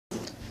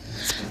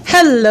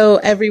Hello,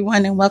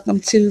 everyone, and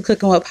welcome to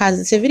Cooking with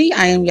Positivity.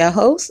 I am your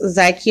host,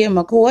 Zykia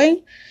McCoy.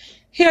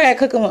 Here at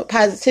Cooking with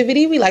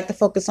Positivity, we like to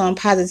focus on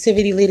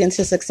positivity leading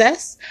to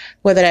success,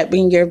 whether that be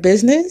in your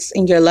business,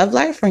 in your love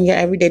life, or in your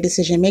everyday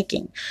decision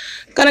making.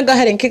 I'm going to go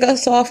ahead and kick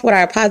us off with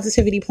our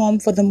positivity poem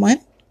for the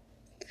month.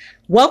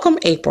 Welcome,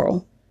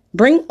 April.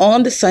 Bring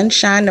on the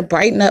sunshine to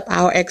brighten up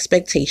our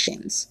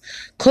expectations.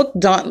 Cook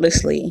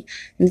dauntlessly,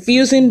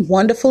 infusing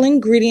wonderful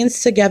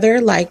ingredients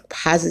together like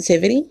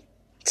positivity,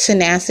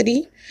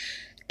 tenacity,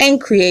 and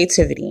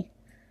creativity.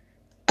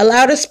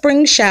 Allow the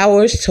spring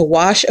showers to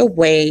wash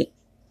away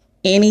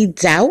any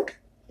doubt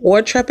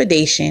or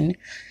trepidation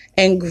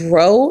and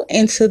grow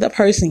into the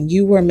person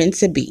you were meant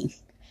to be.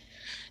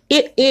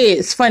 It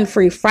is Fun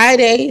Free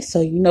Friday,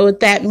 so you know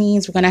what that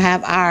means. We're going to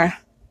have our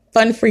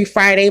Fun Free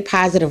Friday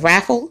positive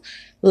raffle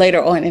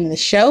later on in the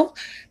show.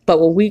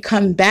 But when we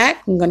come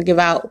back, I'm going to give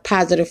out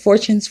positive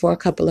fortunes for a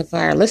couple of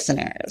our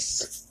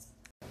listeners.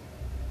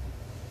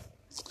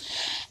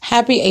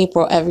 Happy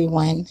April,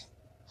 everyone.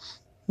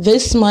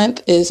 This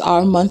month is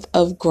our month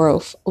of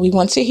growth. We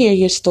want to hear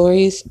your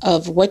stories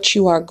of what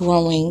you are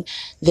growing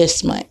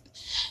this month.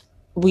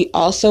 We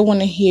also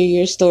want to hear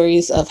your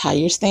stories of how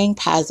you're staying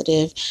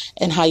positive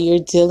and how you're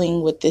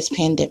dealing with this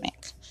pandemic.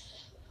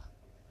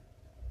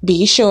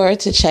 Be sure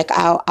to check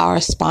out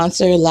our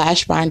sponsor,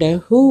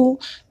 Lashbinder,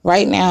 who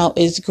right now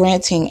is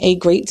granting a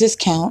great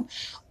discount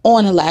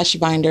on a lash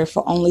binder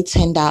for only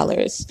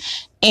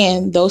 $10.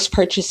 And those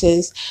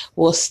purchases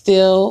will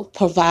still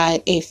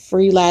provide a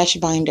free lash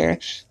binder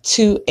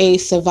to a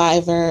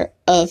survivor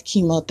of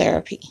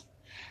chemotherapy.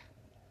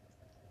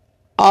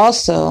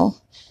 Also,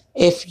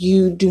 if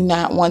you do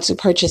not want to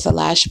purchase a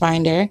lash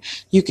binder,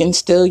 you can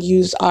still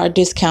use our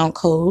discount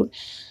code.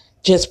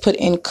 Just put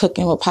in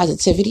Cooking with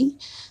Positivity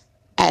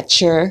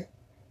at your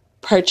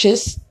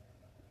purchase,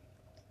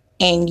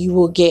 and you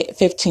will get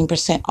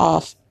 15%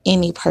 off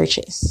any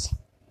purchase.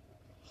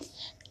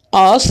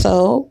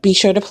 Also, be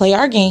sure to play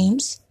our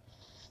games.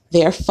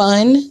 They're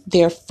fun,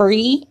 they're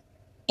free,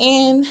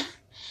 and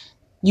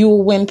you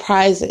will win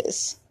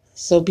prizes.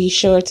 So be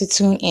sure to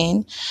tune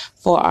in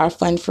for our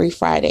Fun Free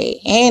Friday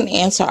and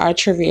answer our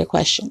trivia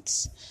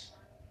questions.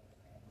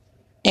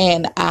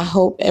 And I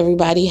hope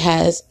everybody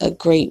has a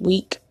great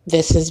week.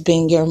 This has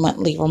been your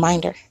monthly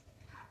reminder.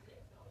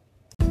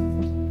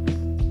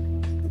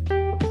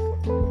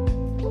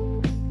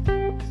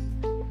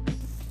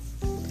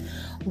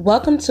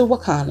 Welcome to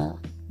Wakana,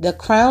 the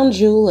crown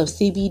jewel of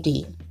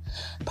CBD,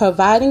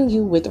 providing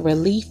you with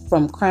relief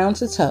from crown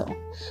to toe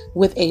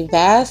with a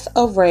vast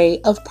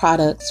array of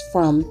products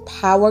from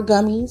power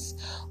gummies,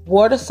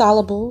 water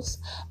solubles,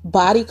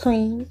 body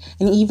cream,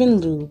 and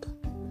even lube.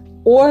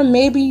 Or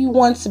maybe you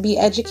want to be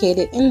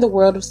educated in the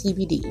world of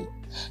CBD.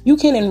 You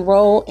can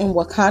enroll in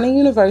Wakana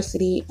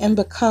University and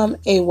become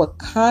a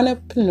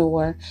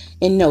Wakanapreneur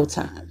in no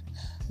time.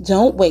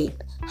 Don't wait.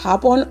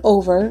 Hop on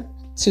over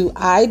to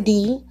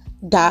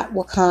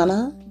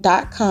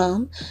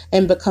id.wakana.com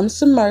and become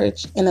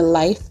submerged in a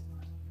life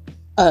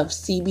of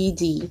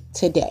CBD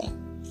today.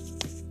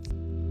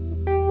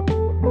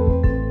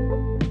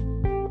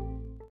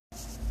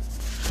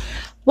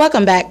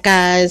 Welcome back,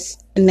 guys.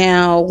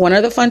 Now, one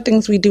of the fun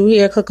things we do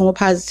here at Cooking with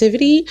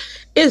Positivity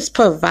is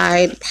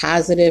provide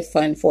positive,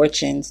 fun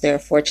fortunes. There are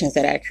fortunes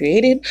that are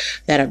created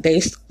that are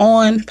based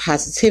on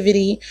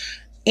positivity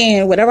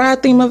and whatever our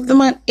theme of the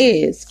month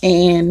is.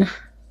 And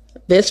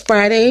this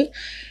Friday,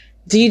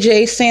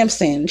 DJ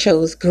Samson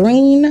chose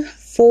green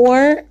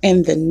 4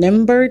 and the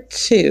number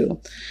 2.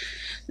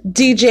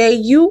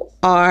 DJ, you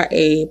are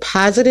a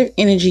positive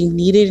energy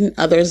needed in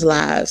others'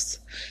 lives.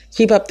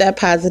 Keep up that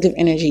positive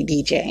energy,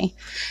 DJ.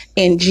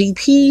 And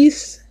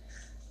GPs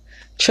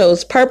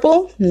chose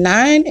purple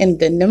 9 and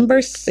the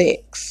number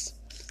 6.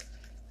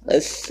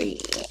 Let's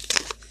see.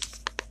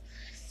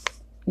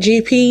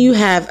 GP, you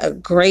have a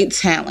great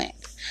talent.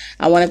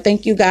 I want to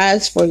thank you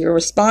guys for your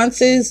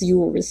responses. You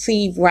will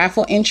receive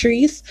raffle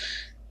entries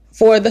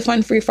for the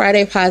Fun Free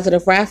Friday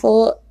positive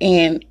raffle.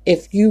 And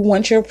if you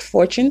want your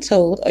fortune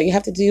told, all you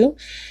have to do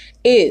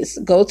is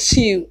go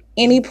to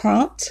any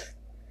prompt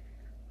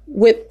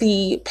with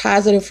the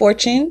positive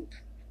fortune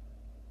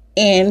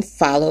and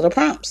follow the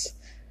prompts.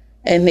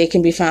 And they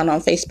can be found on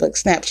Facebook,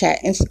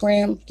 Snapchat,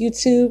 Instagram,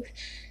 YouTube,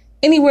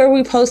 anywhere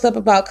we post up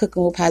about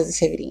Cooking with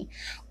Positivity.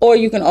 Or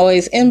you can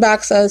always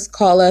inbox us,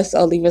 call us,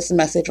 or leave us a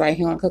message right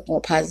here on Cooking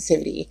with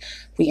Positivity.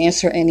 We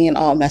answer any and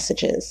all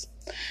messages.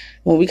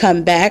 When we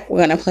come back,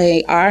 we're going to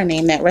play our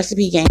Name That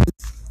Recipe game.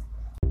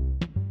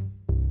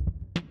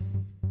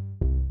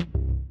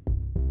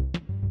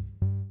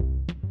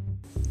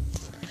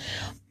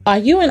 Are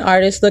you an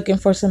artist looking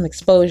for some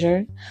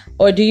exposure?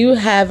 Or do you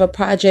have a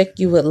project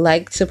you would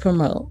like to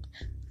promote?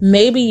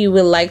 Maybe you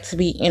would like to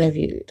be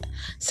interviewed.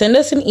 Send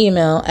us an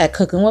email at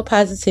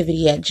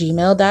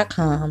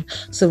cookingwithpositivity@gmail.com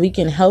so we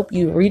can help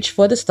you reach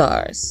for the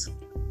stars.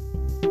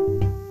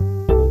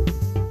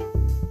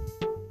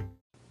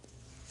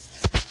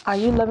 Are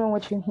you loving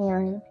what you're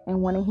hearing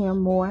and want to hear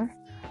more?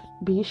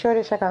 Be sure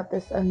to check out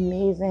this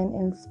amazing,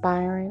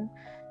 inspiring,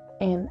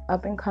 and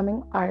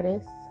up-and-coming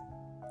artist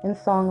and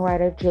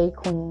songwriter J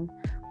Queen.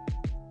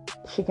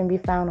 She can be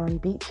found on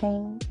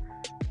BeatChain,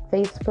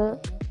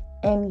 Facebook,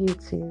 and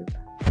YouTube.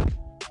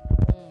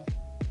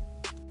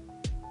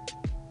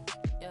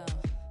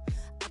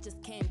 I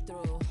just came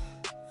through.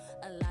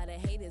 A lot of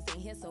haters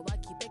in here, so I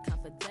keep it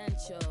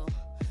confidential.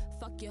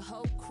 Fuck your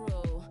whole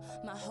crew.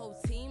 My whole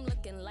team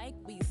looking like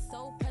we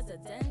so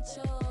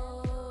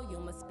presidential. You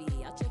must be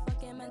out your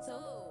fucking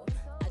mental.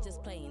 I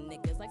just play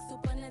niggas like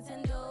Super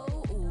Nintendo.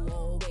 Ooh,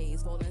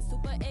 always rolling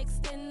super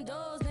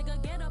extendos.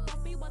 Nigga, get up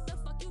off me. What the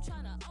fuck you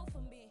tryna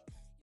offer me?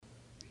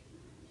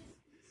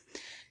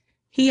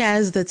 He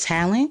has the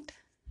talent,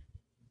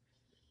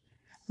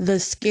 the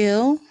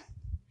skill,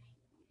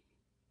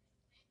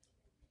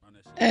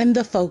 and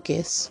the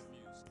focus.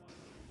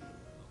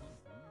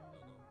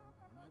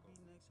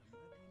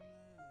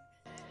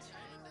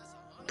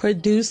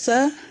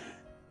 Producer,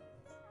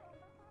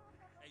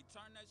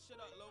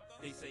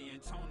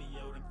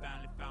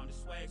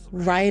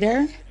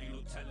 writer,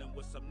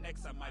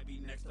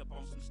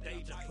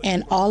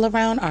 and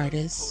all-around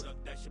artist.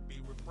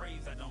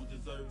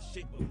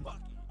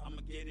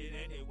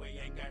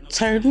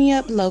 Turn Me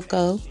Up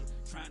Loco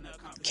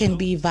can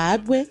be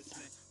vibed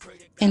with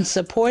and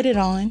supported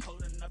on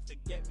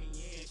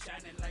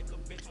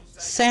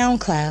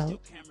SoundCloud,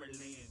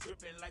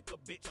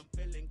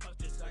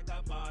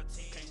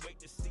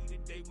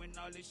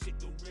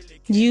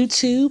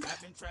 YouTube,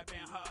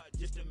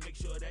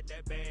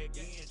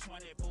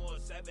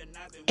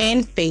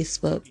 and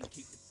Facebook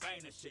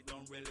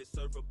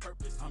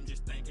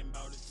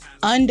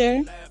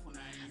under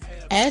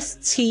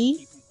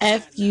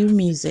STFU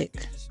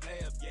Music.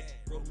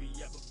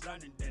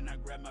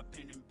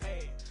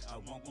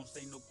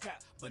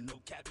 But no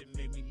captain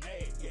made me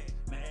mad, yeah.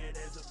 Mad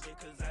as a bitch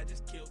cause I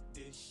just killed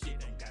this shit.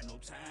 Ain't got no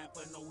time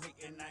for no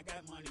hating, I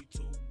got money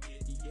to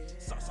get, yeah.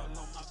 Sauce all on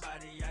my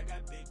body, I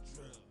got big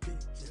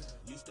drugs.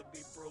 Used to be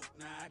broke,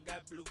 now I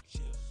got blue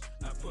chips.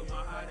 I put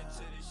my heart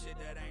into this shit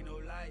that ain't no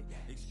lie.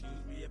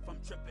 Excuse me if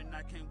I'm tripping,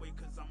 I can't wait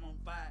cause I'm on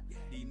fire.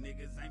 These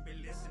niggas ain't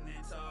been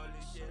listening to all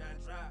this shit I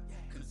drop.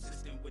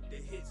 Consistent with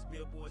the hits,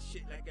 billboard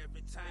shit like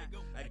every time.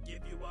 I give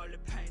you all the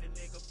pain, a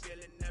nigga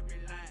feeling every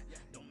line.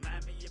 Don't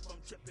mind me if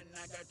I'm tripping,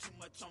 I got too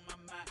much on my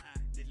mind.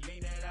 The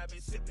lean that I've been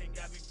sipping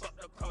got me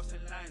fucked up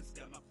crossing lines.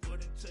 Got my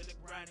foot into the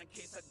grind in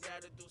case I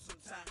gotta do some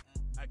time.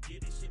 I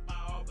get this shit my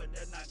all, but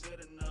that's not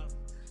good enough.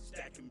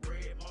 Stacking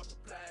bread,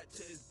 multiply it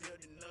till it's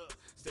building up.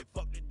 Say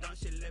fuck the dumb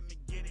shit, let me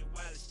get it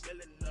while it's still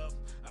enough.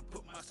 I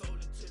put my soul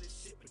into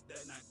this shit, but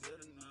that's not good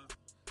enough.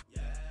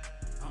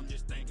 Yeah, I'm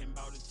just thinking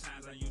about the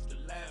times I used to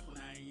laugh when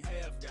I ain't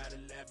half. Gotta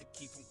laugh to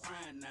keep from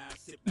crying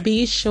now.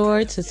 Be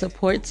sure to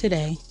support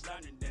today.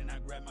 Then I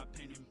grab my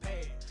pen and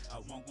pad. I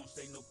won't gonna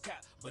say no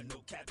cap, but no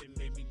cap it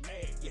made me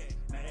mad. Yeah,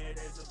 mad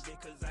as a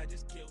bitch cause I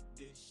just killed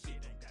this shit.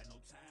 Ain't got no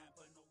time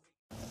for no.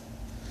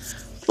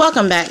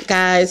 Welcome back,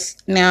 guys.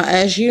 Now,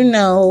 as you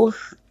know,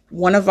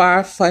 one of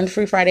our Fun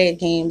Free Friday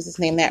games is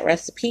Name That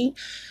Recipe,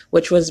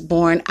 which was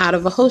born out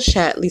of a host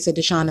chat Lisa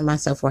Deshawn and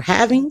myself were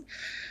having.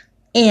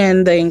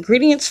 And the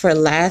ingredients for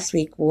last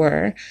week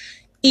were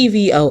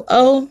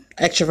EVOO,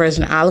 extra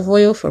virgin olive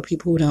oil for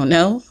people who don't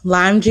know,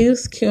 lime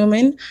juice,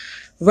 cumin,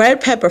 red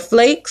pepper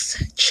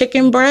flakes,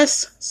 chicken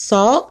breast,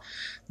 salt,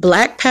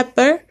 black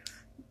pepper,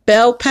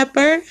 bell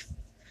pepper,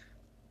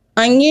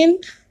 onion,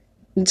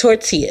 and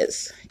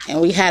tortillas. And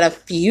we had a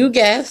few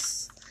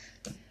guests.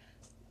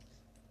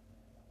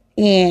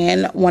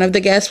 And one of the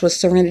guests was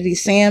Serenity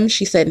Sam.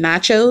 She said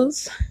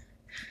nachos.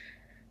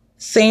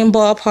 Same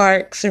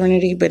ballpark,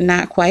 Serenity, but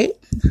not quite.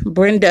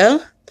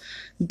 Brenda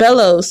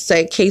Bellows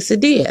said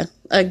quesadilla.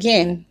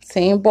 Again,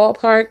 same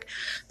ballpark,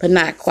 but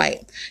not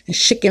quite. And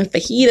chicken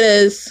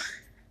fajitas.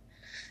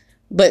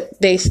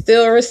 But they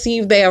still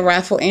received their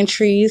raffle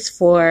entries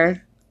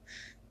for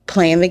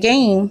playing the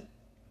game.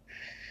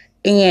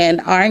 And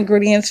our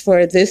ingredients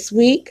for this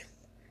week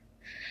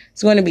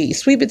is going to be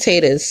sweet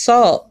potatoes,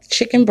 salt,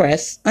 chicken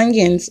breast,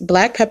 onions,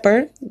 black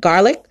pepper,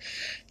 garlic,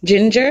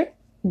 ginger,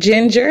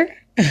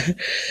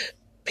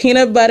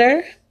 peanut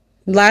butter,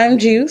 lime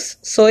juice,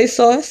 soy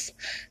sauce,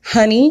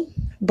 honey,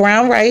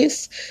 brown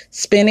rice,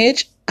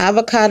 spinach,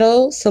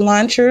 avocado,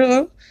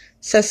 cilantro,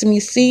 sesame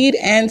seed,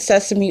 and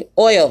sesame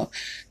oil.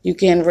 You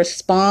can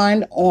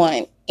respond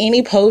on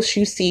any post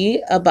you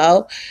see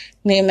about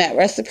Name That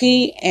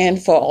Recipe,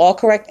 and for all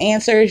correct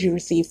answers, you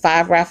receive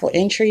 5 raffle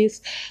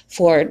entries.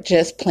 For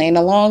just playing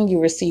along, you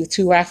receive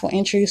 2 raffle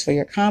entries for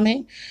your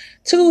comment,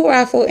 2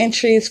 raffle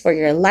entries for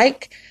your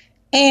like,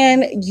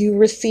 and you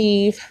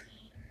receive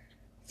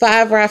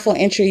 5 raffle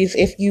entries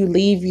if you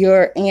leave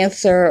your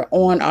answer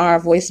on our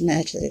voice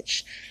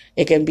message.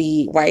 It can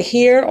be right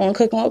here on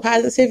Cooking with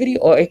Positivity,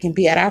 or it can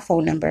be at our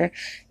phone number.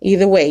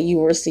 Either way, you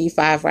will receive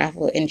 5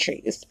 raffle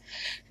entries.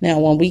 Now,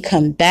 when we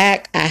come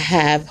back, I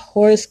have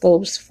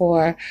horoscopes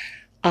for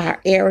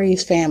our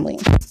Aries family.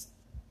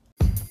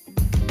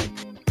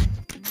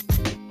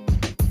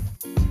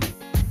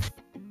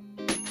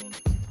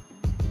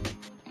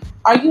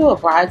 Are you a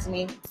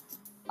bridesmaid?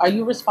 Are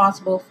you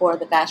responsible for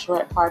the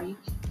bachelorette party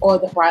or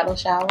the bridal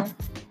shower?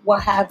 Well,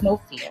 have no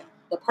fear.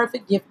 The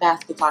perfect gift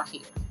baskets are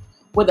here.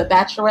 with a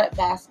bachelorette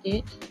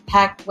basket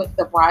packed with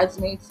the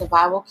Bridesmaid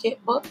Survival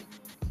Kit book,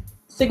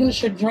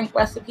 signature drink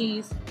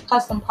recipes,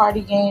 custom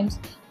party games,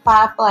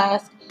 5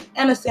 flasks,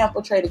 and a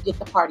sample tray to get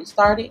the party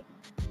started.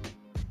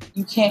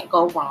 You can't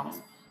go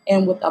wrong.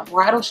 And with a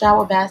bridal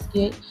shower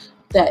basket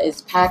that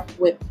is packed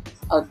with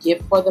a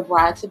gift for the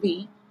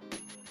bride-to-be,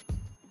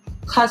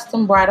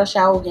 custom bridal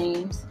shower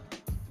games,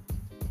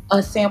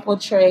 a sample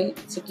tray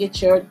to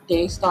get your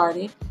day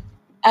started,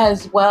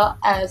 as well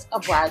as a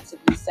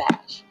bride-to-be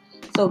sash.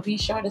 So be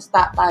sure to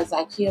stop by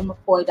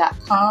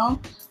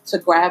ZykeaMcCoy.com to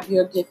grab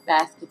your gift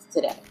baskets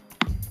today.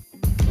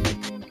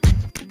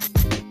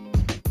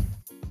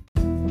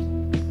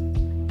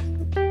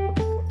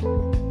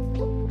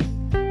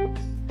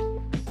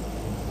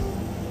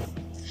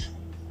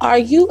 Are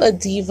you a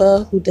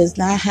diva who does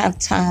not have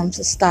time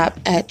to stop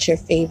at your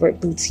favorite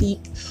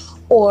boutique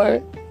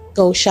or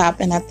go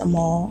shopping at the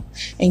mall,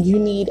 and you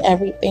need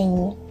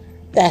everything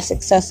that's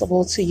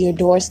accessible to your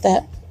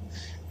doorstep?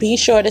 Be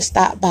sure to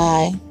stop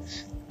by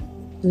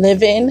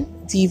Living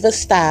Diva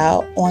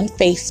Style on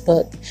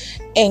Facebook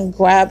and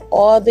grab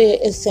all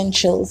the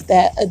essentials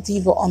that a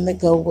diva on the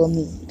go will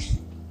need.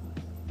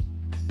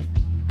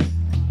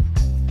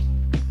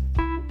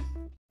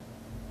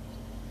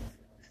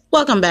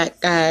 Welcome back,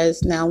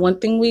 guys. Now, one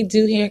thing we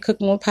do here at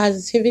Cooking with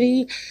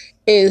Positivity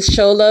is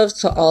show love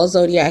to all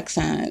zodiac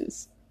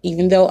signs.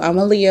 Even though I'm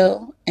a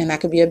Leo and I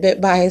could be a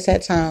bit biased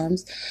at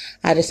times,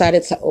 I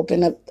decided to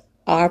open up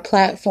our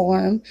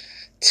platform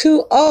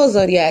to all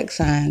zodiac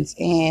signs.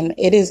 And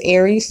it is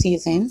Aries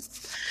season.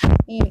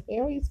 And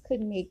Aries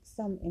could make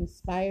some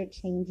inspired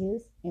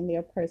changes in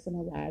their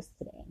personal lives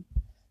today.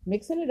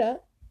 Mixing it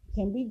up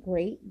can be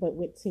great, but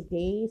with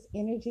today's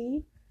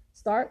energy,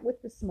 start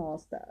with the small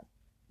stuff.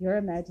 Your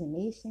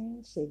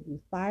imagination should be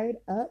fired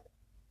up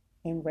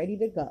and ready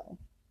to go.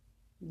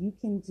 You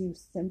can do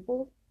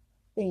simple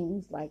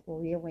things like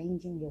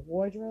rearranging your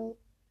wardrobe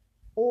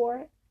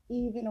or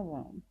even a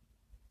room.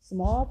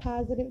 Small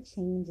positive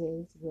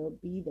changes will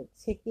be the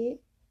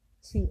ticket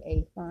to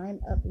a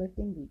fine,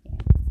 uplifting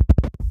weekend.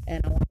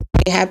 And I want to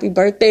say happy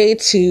birthday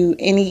to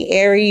any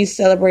Aries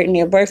celebrating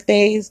their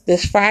birthdays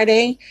this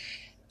Friday.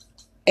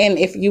 And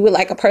if you would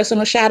like a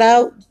personal shout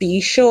out,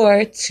 be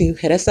sure to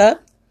hit us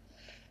up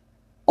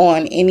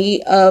on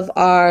any of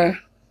our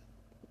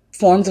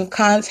forms of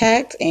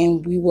contact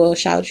and we will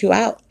shout you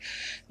out.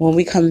 When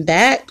we come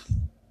back,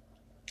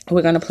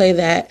 we're going to play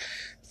that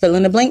fill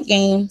in the blank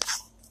game.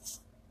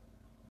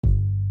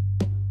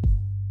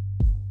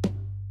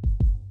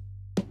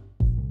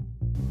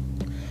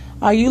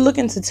 Are you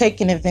looking to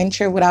take an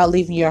adventure without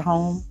leaving your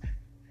home?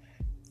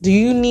 Do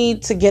you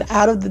need to get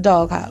out of the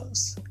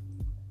doghouse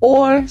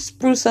or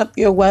spruce up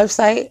your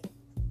website?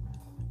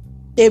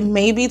 It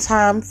may be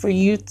time for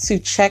you to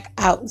check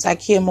out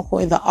Zykeia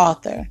McCoy, the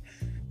author,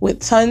 with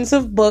tons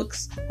of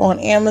books on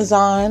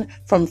Amazon,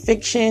 from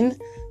fiction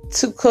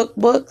to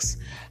cookbooks,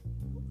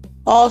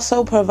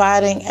 also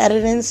providing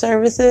editing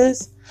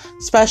services,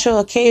 special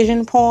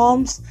occasion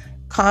poems,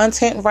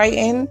 content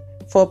writing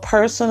for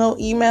personal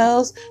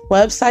emails,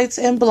 websites,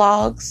 and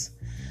blogs.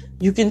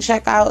 You can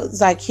check out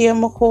Zykeia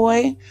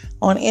McCoy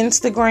on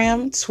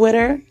Instagram,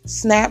 Twitter,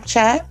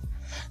 Snapchat,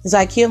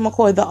 Zykeia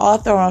McCoy, the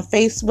author, on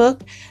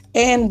Facebook,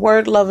 and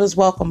Word Lovers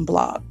Welcome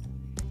blog.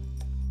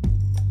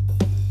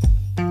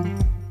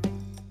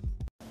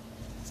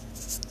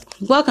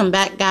 Welcome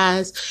back,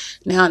 guys.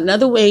 Now,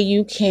 another way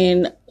you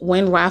can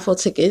win raffle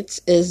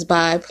tickets is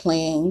by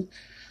playing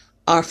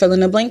our fill in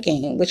the blank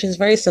game, which is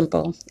very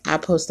simple. I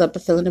post up a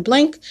fill in the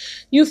blank.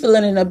 You fill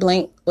in a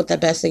blank with the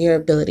best of your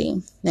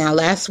ability. Now,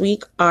 last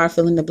week, our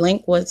fill in the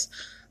blank was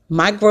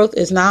my growth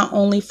is not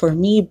only for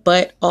me,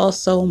 but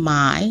also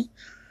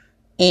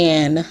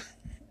and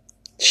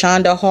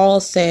Shonda Hall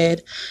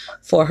said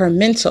for her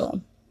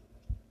mental.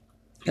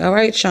 All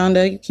right,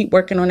 Shonda, you keep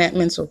working on that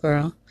mental,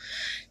 girl.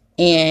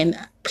 And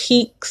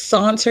Pete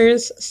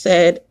Saunters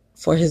said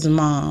for his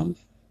mom.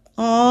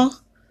 Aw.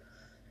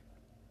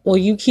 Well,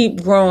 you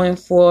keep growing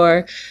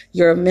for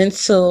your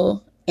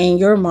mental and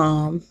your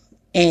mom.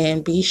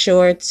 And be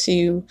sure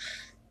to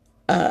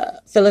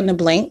fill in the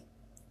blank.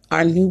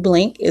 Our new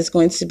blank is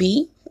going to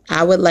be,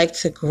 I would like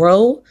to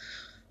grow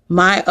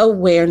my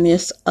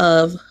awareness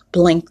of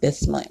blank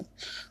this month.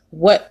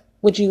 What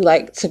would you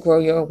like to grow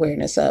your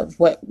awareness of?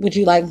 What would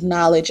you like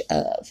knowledge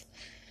of?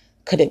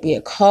 Could it be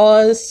a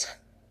cause?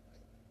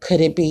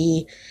 Could it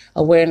be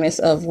awareness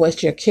of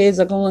what your kids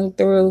are going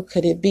through?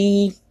 Could it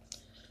be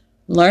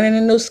learning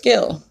a new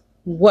skill?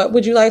 What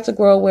would you like to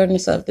grow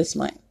awareness of this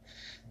month?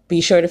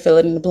 Be sure to fill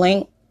it in the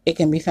blank. It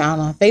can be found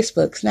on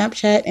Facebook,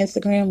 Snapchat,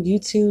 Instagram,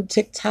 YouTube,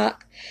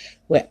 TikTok,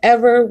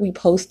 wherever we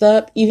post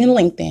up, even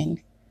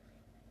LinkedIn.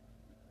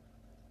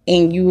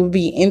 And you will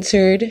be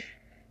entered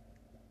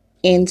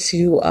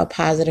into a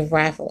positive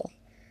raffle.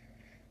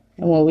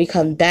 And when we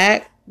come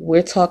back,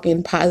 we're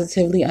talking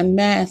Positively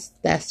Unmasked.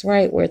 That's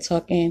right, we're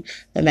talking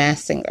The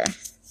Masked Singer.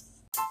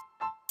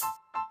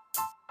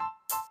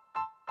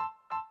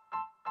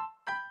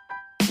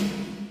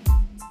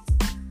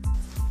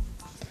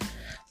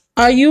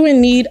 Are you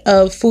in need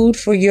of food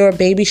for your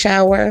baby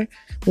shower,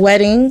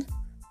 wedding,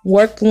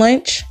 work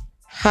lunch,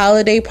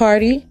 holiday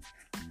party,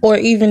 or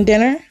even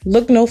dinner,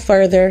 look no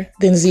further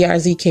than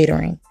ZRZ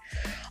Catering,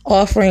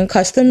 offering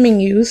custom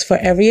menus for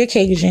every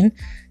occasion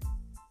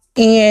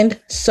and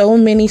so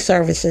many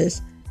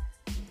services.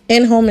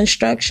 In-home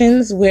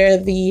instructions where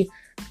the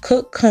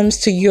cook comes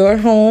to your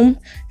home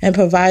and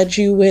provides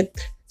you with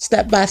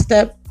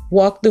step-by-step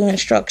walkthrough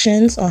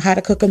instructions on how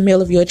to cook a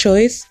meal of your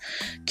choice.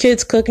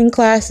 Kids cooking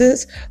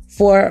classes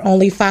for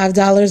only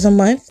 $5 a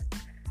month.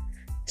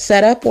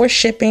 Setup or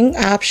shipping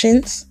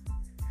options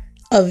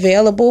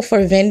available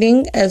for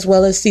vending as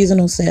well as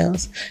seasonal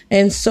sales,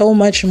 and so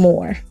much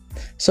more.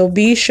 So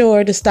be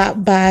sure to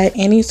stop by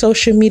any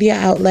social media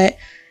outlet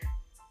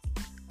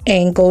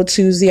and go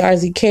to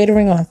ZRZ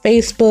Catering on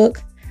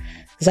Facebook,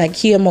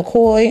 Zykia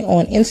McCoy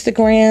on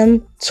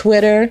Instagram,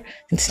 Twitter,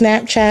 and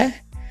Snapchat.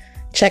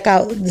 Check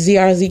out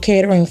ZRZ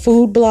Catering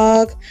food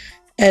blog,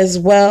 as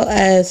well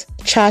as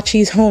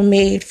Chachi's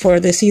Homemade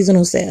for the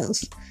seasonal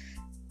sales.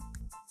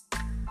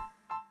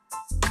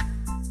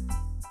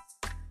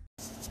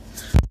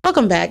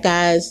 Welcome back,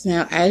 guys.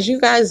 Now, as you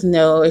guys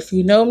know, if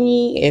you know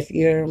me, if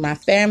you're my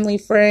family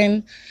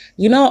friend,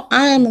 you know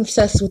I am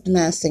obsessed with The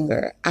Masked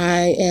Singer.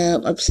 I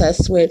am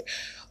obsessed with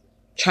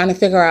trying to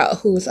figure out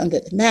who's under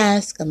the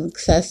mask. I'm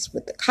obsessed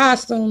with the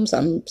costumes.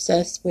 I'm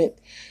obsessed with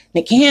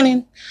Nick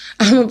Cannon.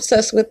 I'm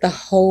obsessed with the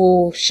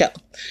whole show.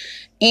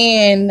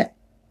 And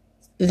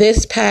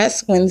this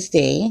past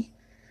Wednesday,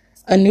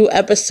 a new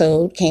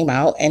episode came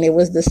out, and it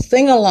was the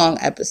sing-along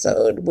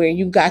episode where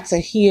you got to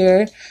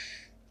hear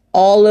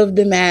all of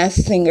the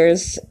Masked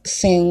Singers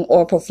sing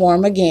or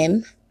perform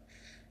again.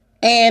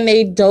 And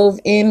they dove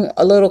in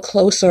a little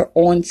closer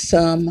on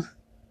some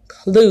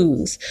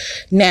clues.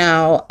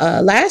 Now,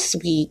 last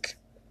week,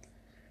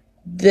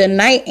 the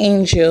Night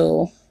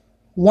Angel,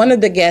 one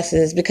of the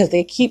guesses, because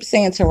they keep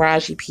saying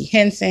Taraji P.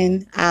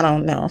 Henson. I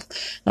don't know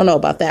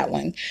about that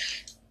one.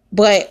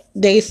 But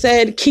they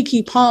said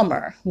Keke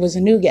Palmer was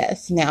a new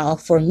guest. Now,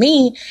 for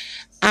me,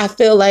 I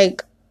feel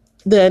like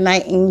the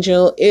Night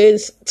Angel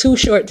is too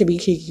short to be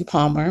Keke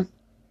Palmer.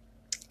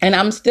 And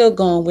I'm still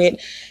going with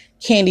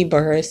Kandi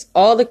Burruss.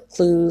 All the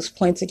clues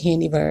point to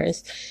Kandi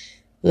Burruss.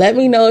 Let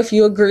me know if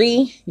you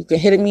agree. You can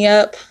hit me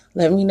up.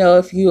 Let me know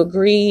if you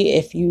agree.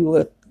 If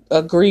you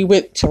agree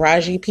with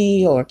Taraji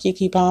P. or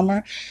Keke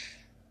Palmer.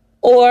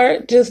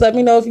 Or just let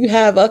me know if you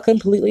have a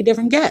completely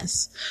different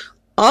guess.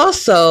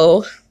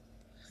 Also,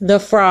 the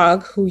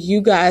Frog, who you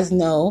guys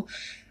know,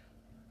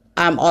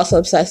 I'm also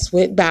obsessed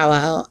with Bow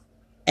Wow.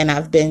 And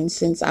I've been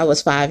since I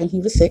was 5 and he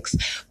was 6.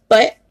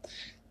 But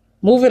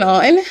moving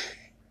on,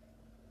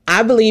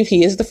 I believe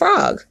he is the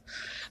Frog.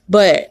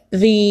 But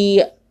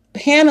the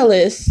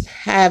panelists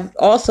have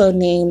also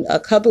named a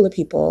couple of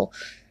people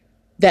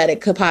that it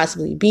could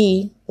possibly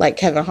be, like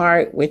Kevin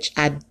Hart, which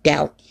I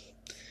doubt.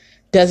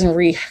 Doesn't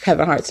read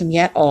Kevin Hart to me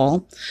at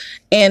all.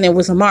 And it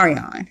was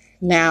Omarion.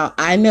 Now,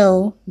 I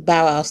know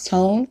Bow Wow's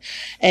tone.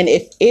 And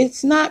if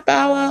it's not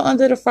Bow Wow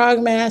under the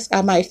frog mask,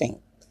 I might faint.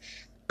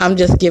 I'm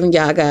just giving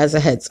y'all guys a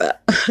heads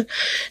up.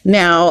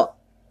 Now,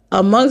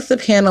 amongst the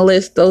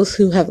panelists, those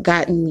who have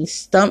gotten me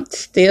stumped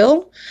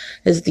still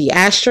is the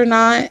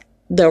astronaut,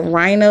 the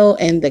rhino,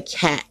 and the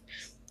cat.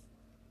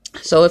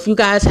 So if you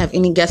guys have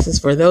any guesses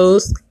for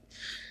those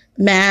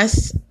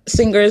Masked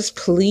Singers,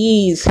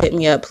 please hit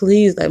me up.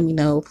 Please let me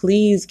know.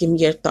 Please give me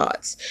your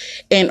thoughts.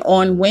 And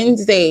on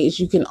Wednesdays,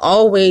 you can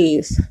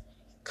always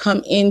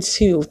come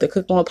into the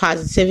Cooking with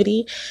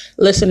Positivity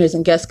Listeners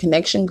and Guest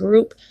Connection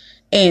group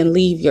and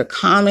leave your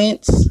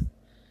comments,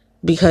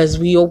 because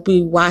we will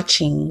be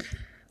watching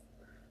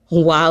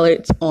while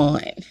it's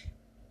on.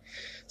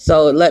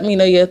 So let me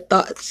know your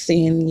thoughts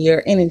and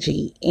your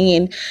energy.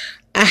 And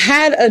I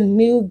had a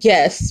new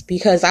guest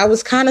because I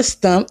was kind of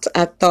stumped.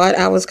 I thought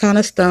I was kind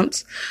of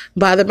stumped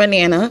by the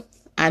banana.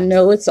 I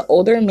know it's an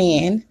older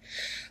man,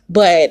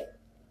 but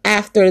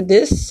after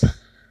this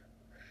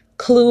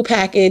clue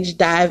package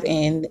dive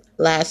in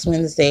this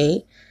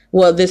Wednesday,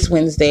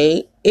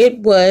 it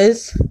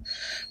was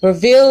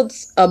revealed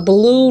a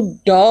blue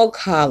dog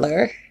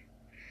collar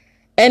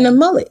and a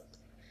mullet.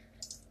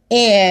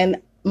 And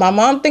my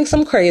mom thinks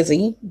I'm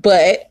crazy,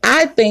 but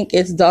I think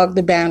it's Dog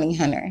the Bounty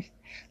Hunter.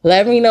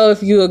 Let me know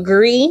if you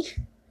agree,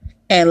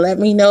 and let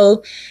me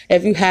know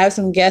if you have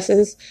some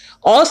guesses.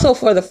 Also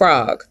for the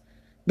Frog,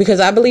 because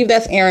I believe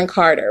that's Aaron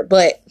Carter,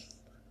 but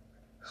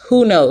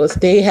who knows?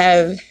 They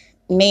have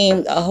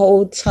named a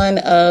whole ton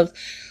of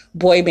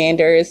boy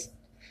banders.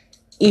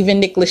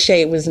 Even Nick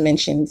Lachey was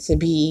mentioned to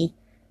be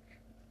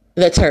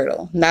the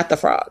turtle, not the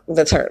frog,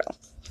 the turtle.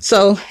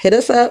 So hit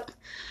us up.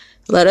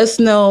 Let us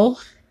know.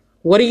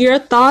 What are your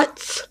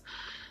thoughts?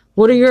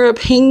 What are your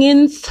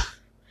opinions?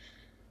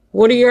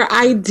 What are your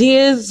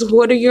ideas?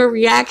 What are your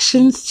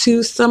reactions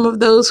to some of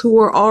those who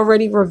were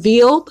already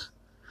revealed?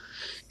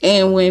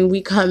 And when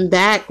we come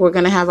back, we're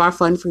going to have our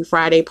Fun Free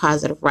Friday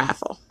positive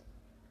raffle.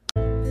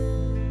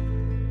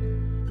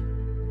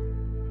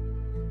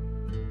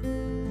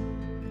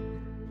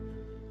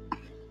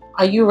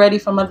 Are you ready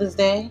for Mother's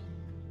Day?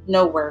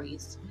 No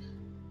worries.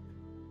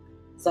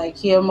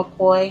 Zykia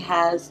McCoy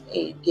has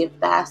a gift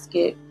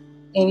basket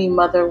any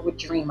mother would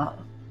dream of.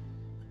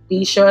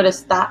 Be sure to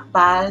stop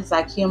by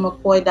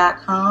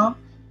ZykiaMcCoy.com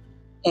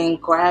and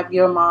grab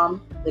your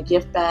mom the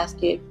gift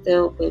basket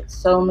filled with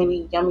so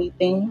many yummy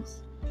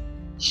things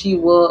she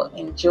will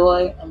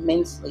enjoy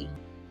immensely,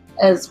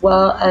 as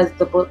well as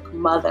the book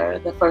Mother,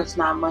 the first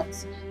 9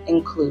 months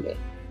included.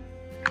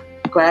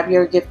 Grab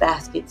your gift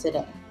basket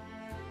today.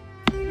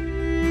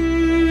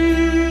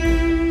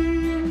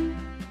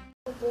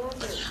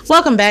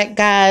 Welcome back,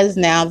 guys.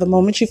 Now, the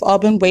moment you've all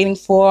been waiting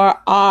for,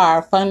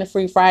 our Fun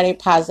Free Friday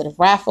Positive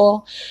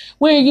Raffle,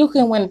 where you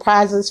can win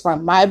prizes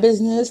from my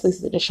business,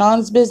 Lisa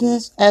Deshawn's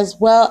business, as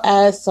well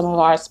as some of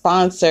our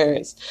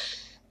sponsors.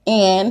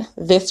 And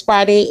this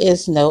Friday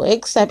is no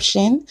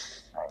exception.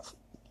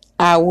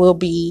 I will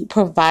be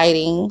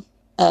providing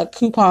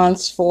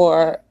coupons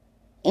for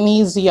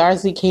any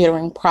ZRZ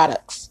catering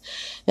products.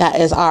 That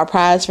is our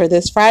prize for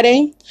this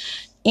Friday.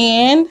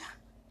 And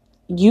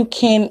you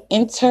can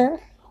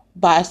enter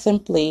by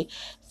simply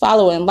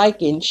following,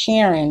 liking,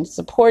 sharing,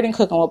 supporting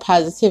Cooking with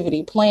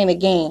Positivity, playing the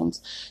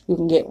games. You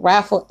can get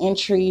raffle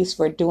entries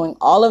for doing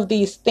all of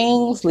these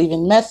things,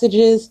 leaving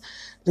messages,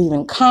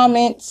 leaving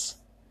comments,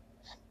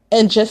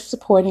 and just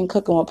supporting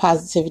Cooking with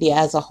Positivity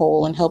as a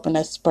whole and helping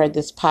us spread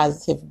this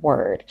positive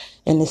word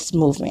in this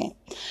movement.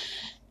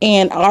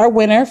 And our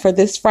winner for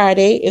this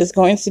Friday is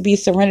going to be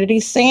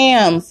Serenity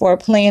Sam for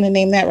playing the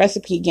Name That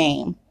Recipe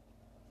game.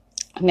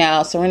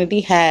 Now, Serenity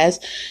has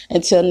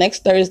until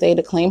next Thursday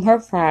to claim her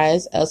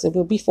prize, else it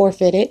will be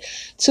forfeited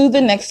to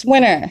the next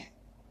winner.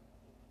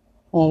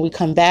 When we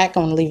come back,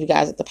 I'm going to leave you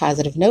guys with the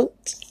positive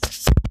note.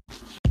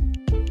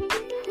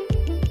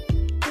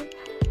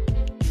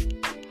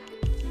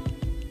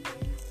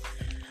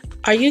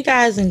 Are you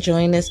guys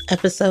enjoying this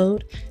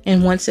episode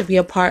and want to be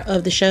a part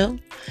of the show?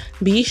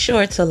 Be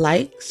sure to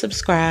like,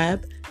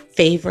 subscribe,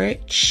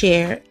 favorite,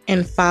 share,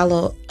 and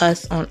follow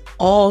us on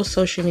all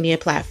social media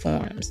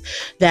platforms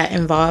that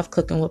involve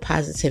Cooking with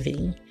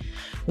Positivity.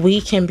 We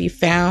can be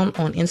found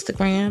on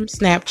Instagram,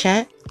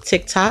 Snapchat,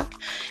 TikTok,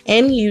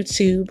 and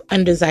YouTube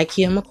under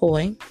Zykia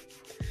McCoy.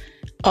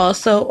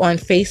 Also on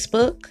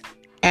Facebook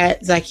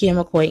at Zykia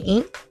McCoy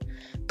Inc.,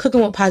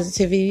 Cooking with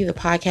Positivity, the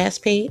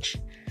podcast page,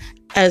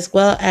 as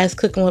well as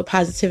Cooking with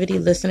Positivity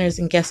Listeners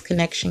and Guest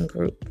Connection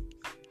Group,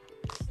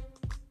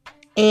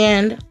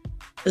 and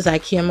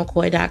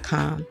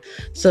ZykiaMcCoy.com.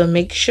 So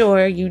make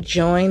sure you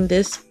join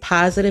this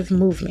positive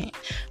movement.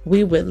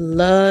 We would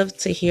love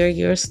to hear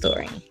your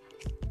story.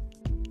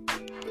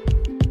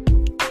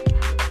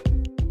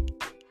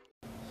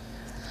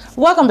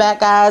 Welcome back,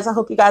 guys. I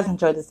hope you guys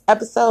enjoyed this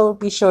episode.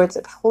 Be sure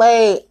to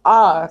play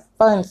our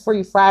Fun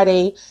Free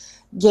Friday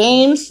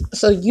games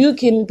so you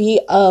can be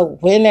a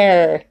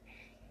winner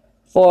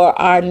for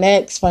our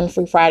next Fun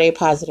Free Friday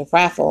Positive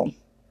Raffle.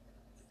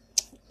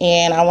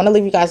 And I want to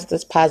leave you guys with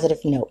this positive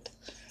note.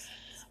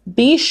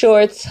 Be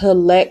sure to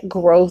let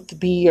growth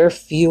be your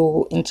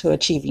fuel into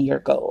achieving your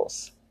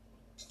goals.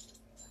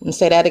 Let me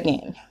say that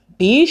again.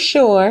 Be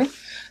sure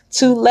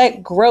to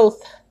let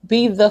growth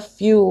be the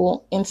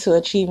fuel into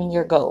achieving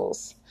your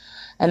goals.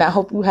 And I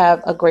hope you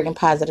have a great and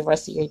positive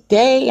rest of your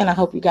day. And I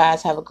hope you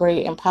guys have a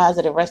great and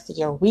positive rest of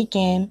your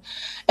weekend.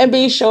 And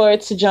be sure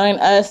to join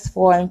us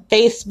on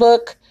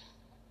Facebook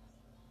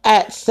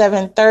at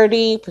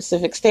 7:30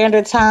 Pacific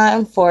Standard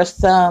Time for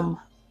some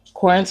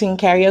quarantine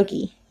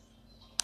karaoke.